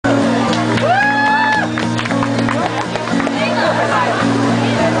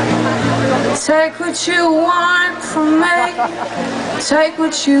what you want from me, take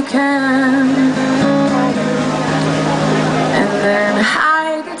what you can, and then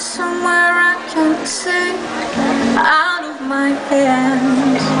hide it somewhere I can't see, out of my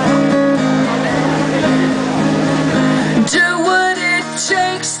hands. Do what it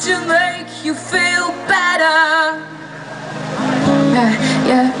takes to make you feel better,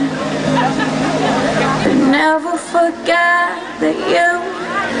 yeah. But never forget that you're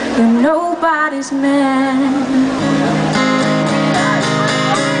nobody's man.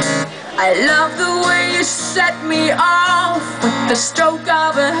 I love the way you set me off with the stroke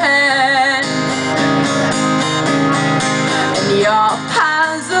of a hand, and your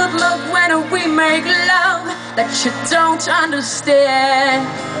piles of love when we make love that you don't understand.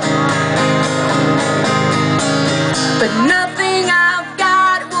 But nothing I've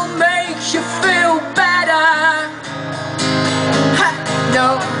got will make you feel better.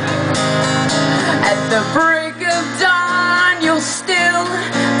 No. At the break of dawn, you'll still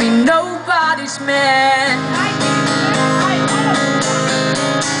be nobody's man.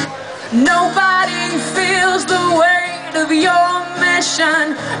 Nobody feels the weight of your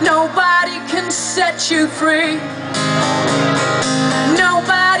mission. Nobody can set you free.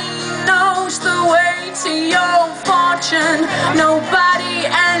 Nobody knows the way to your fortune. Nobody,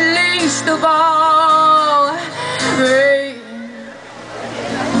 and least of all me.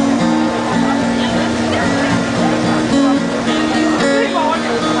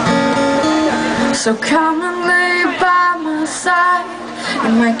 So come and lay by my side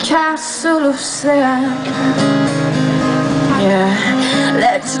in my castle of sand. Yeah,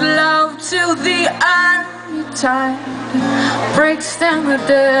 let's love till the early tide breaks down the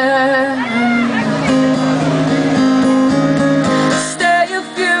dead. Stay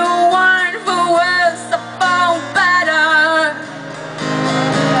if you want, for worse or for better.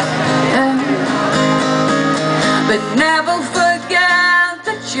 Yeah. But never forget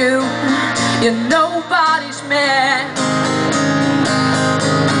that you're nobody's man.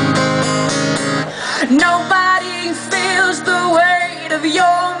 Nobody feels the weight of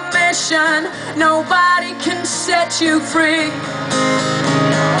your mission. Nobody can set you free.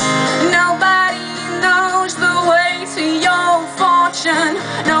 Nobody knows the way to your fortune.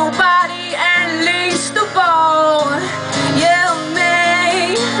 Nobody, and least of all, yeah,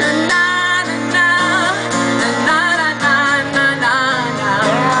 me. Na, na, na, na, na, na, na, na, na.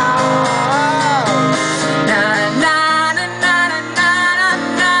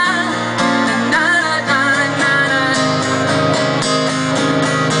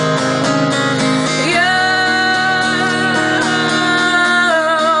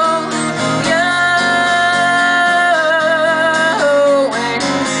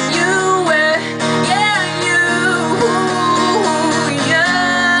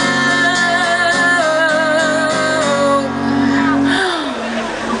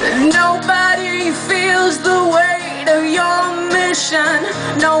 Nobody feels the weight of your mission.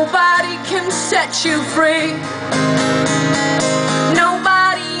 Nobody can set you free.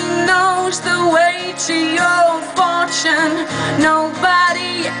 Nobody knows the way to your fortune.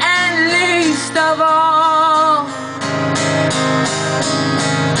 Nobody, and least of all